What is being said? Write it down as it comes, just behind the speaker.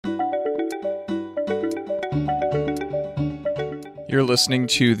You're listening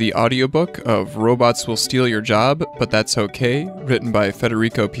to the audiobook of Robots Will Steal Your Job, But That's Okay, written by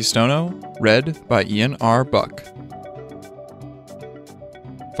Federico Pistono, read by Ian R. Buck.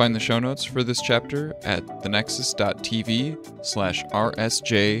 Find the show notes for this chapter at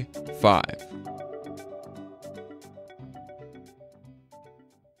thenexus.tv/RSJ5.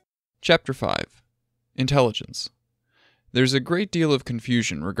 Chapter 5. Intelligence. There's a great deal of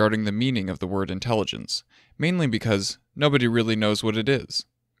confusion regarding the meaning of the word intelligence, mainly because nobody really knows what it is.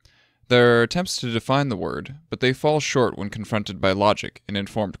 There are attempts to define the word, but they fall short when confronted by logic and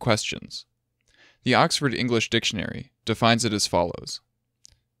informed questions. The Oxford English Dictionary defines it as follows.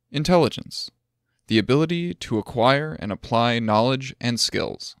 Intelligence, the ability to acquire and apply knowledge and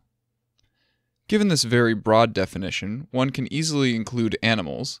skills. Given this very broad definition, one can easily include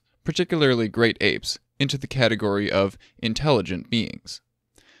animals, particularly great apes, into the category of intelligent beings.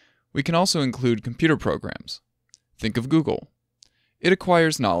 We can also include computer programs. Think of Google. It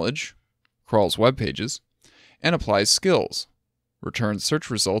acquires knowledge, crawls web pages, and applies skills, returns search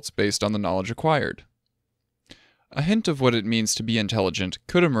results based on the knowledge acquired. A hint of what it means to be intelligent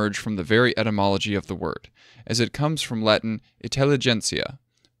could emerge from the very etymology of the word, as it comes from Latin intelligentia,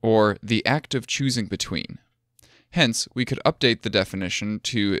 or the act of choosing between. Hence, we could update the definition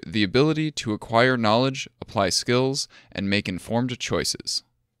to the ability to acquire knowledge, apply skills, and make informed choices.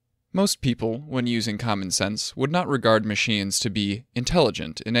 Most people, when using common sense, would not regard machines to be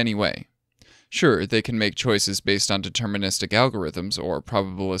intelligent in any way. Sure, they can make choices based on deterministic algorithms or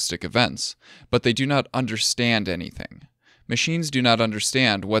probabilistic events, but they do not understand anything. Machines do not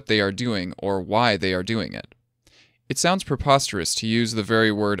understand what they are doing or why they are doing it. It sounds preposterous to use the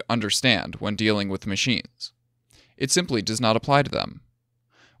very word understand when dealing with machines. It simply does not apply to them.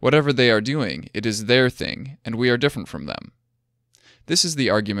 Whatever they are doing, it is their thing, and we are different from them. This is the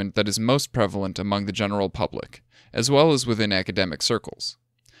argument that is most prevalent among the general public, as well as within academic circles.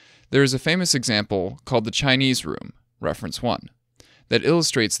 There is a famous example called the Chinese room, reference 1, that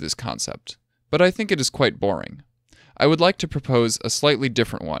illustrates this concept, but I think it is quite boring. I would like to propose a slightly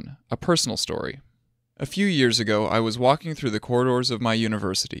different one, a personal story. A few years ago, I was walking through the corridors of my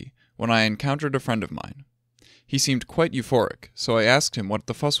university when I encountered a friend of mine. He seemed quite euphoric, so I asked him what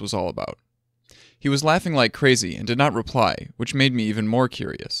the fuss was all about. He was laughing like crazy and did not reply, which made me even more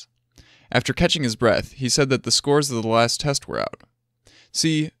curious. After catching his breath, he said that the scores of the last test were out.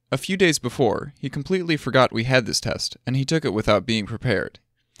 See, a few days before, he completely forgot we had this test, and he took it without being prepared.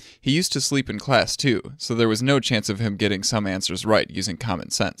 He used to sleep in class too, so there was no chance of him getting some answers right using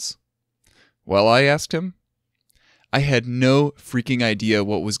common sense. Well, I asked him. I had no freaking idea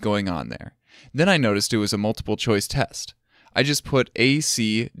what was going on there. Then I noticed it was a multiple-choice test. I just put A,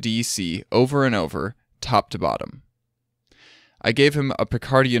 C, D, C over and over, top to bottom. I gave him a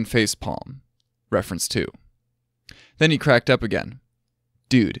Picardian facepalm, reference 2. Then he cracked up again.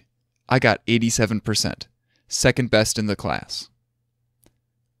 Dude, I got 87%, second best in the class.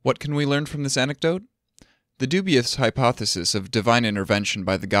 What can we learn from this anecdote? The dubious hypothesis of divine intervention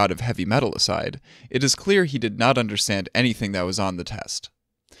by the god of heavy metal aside, it is clear he did not understand anything that was on the test.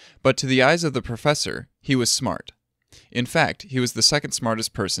 But to the eyes of the professor, he was smart. In fact, he was the second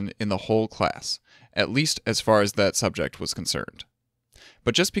smartest person in the whole class, at least as far as that subject was concerned.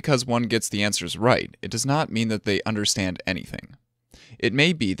 But just because one gets the answers right, it does not mean that they understand anything. It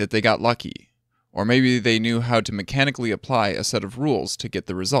may be that they got lucky, or maybe they knew how to mechanically apply a set of rules to get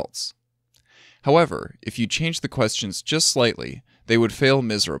the results. However, if you change the questions just slightly, they would fail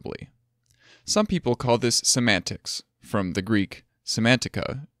miserably. Some people call this semantics, from the Greek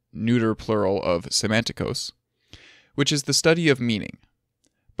semantica, neuter plural of semantikos, which is the study of meaning.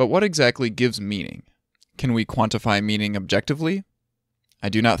 But what exactly gives meaning? Can we quantify meaning objectively? I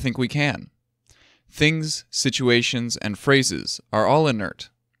do not think we can. Things, situations, and phrases are all inert.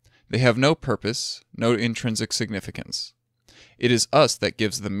 They have no purpose, no intrinsic significance. It is us that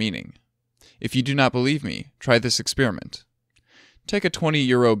gives them meaning. If you do not believe me, try this experiment. Take a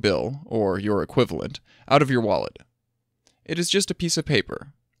 20-euro bill, or your equivalent, out of your wallet. It is just a piece of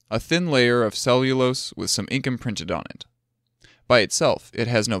paper, a thin layer of cellulose with some ink imprinted on it. By itself, it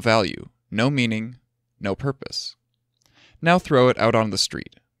has no value, no meaning, no purpose. Now throw it out on the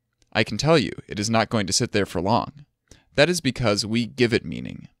street. I can tell you, it is not going to sit there for long. That is because we give it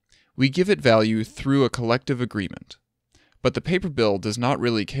meaning. We give it value through a collective agreement. But the paper bill does not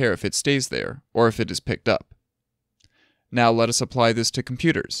really care if it stays there, or if it is picked up. Now let us apply this to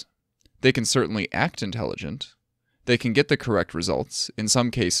computers. They can certainly act intelligent. They can get the correct results, in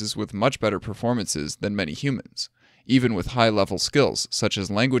some cases with much better performances than many humans, even with high-level skills such as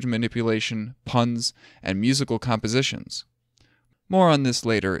language manipulation, puns, and musical compositions. More on this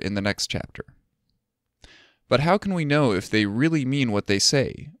later in the next chapter. But how can we know if they really mean what they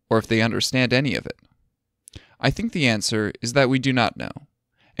say, or if they understand any of it? I think the answer is that we do not know.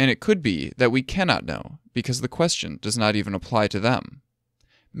 And it could be that we cannot know, because the question does not even apply to them.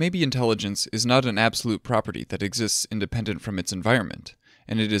 Maybe intelligence is not an absolute property that exists independent from its environment,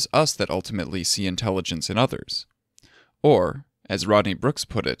 and it is us that ultimately see intelligence in others. Or, as Rodney Brooks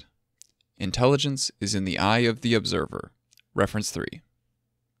put it, intelligence is in the eye of the observer. Reference 3.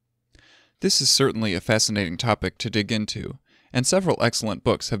 This is certainly a fascinating topic to dig into, and several excellent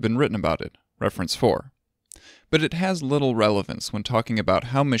books have been written about it. Reference 4. But it has little relevance when talking about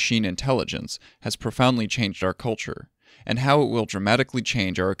how machine intelligence has profoundly changed our culture, and how it will dramatically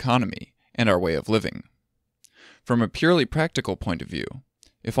change our economy and our way of living. From a purely practical point of view,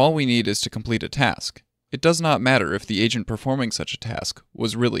 if all we need is to complete a task, it does not matter if the agent performing such a task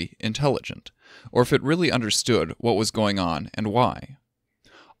was really intelligent, or if it really understood what was going on and why.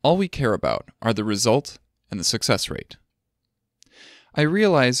 All we care about are the result and the success rate. I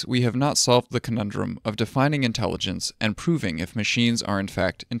realize we have not solved the conundrum of defining intelligence and proving if machines are in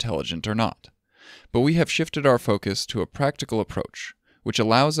fact intelligent or not, but we have shifted our focus to a practical approach, which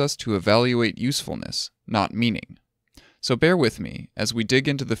allows us to evaluate usefulness, not meaning. So bear with me as we dig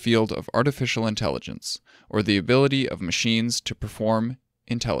into the field of artificial intelligence, or the ability of machines to perform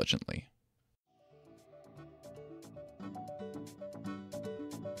intelligently.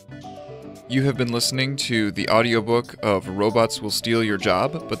 You have been listening to the audiobook of Robots Will Steal Your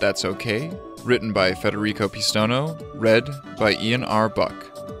Job, But That's Okay, written by Federico Pistono, read by Ian R. Buck.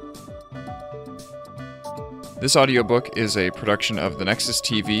 This audiobook is a production of The Nexus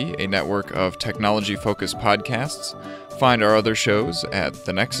TV, a network of technology-focused podcasts. Find our other shows at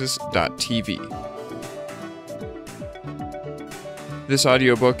thenexus.tv. This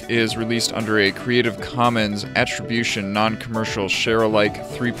audiobook is released under a Creative Commons Attribution Non-Commercial Share-alike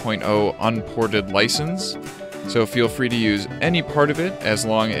 3.0 unported license, so feel free to use any part of it as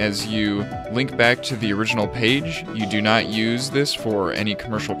long as you link back to the original page. You do not use this for any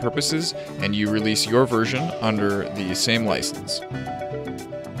commercial purposes, and you release your version under the same license.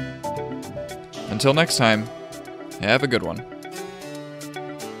 Until next time, have a good one.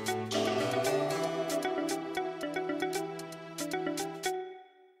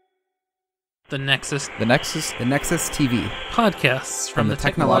 The Nexus TV. Podcasts from the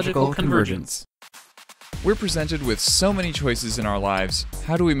Technological Convergence. We're presented with so many choices in our lives.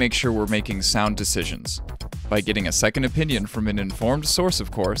 How do we make sure we're making sound decisions? By getting a second opinion from an informed source,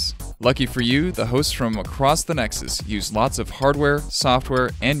 of course. Lucky for you, the hosts from across the Nexus use lots of hardware,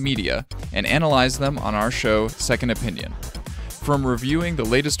 software, and media, and analyze them on our show, Second Opinion. From reviewing the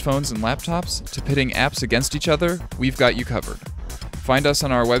latest phones and laptops to pitting apps against each other, we've got you covered. Find us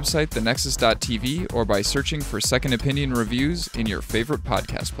on our website, thenexus.tv, or by searching for Second Opinion reviews in your favorite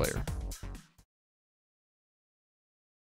podcast player.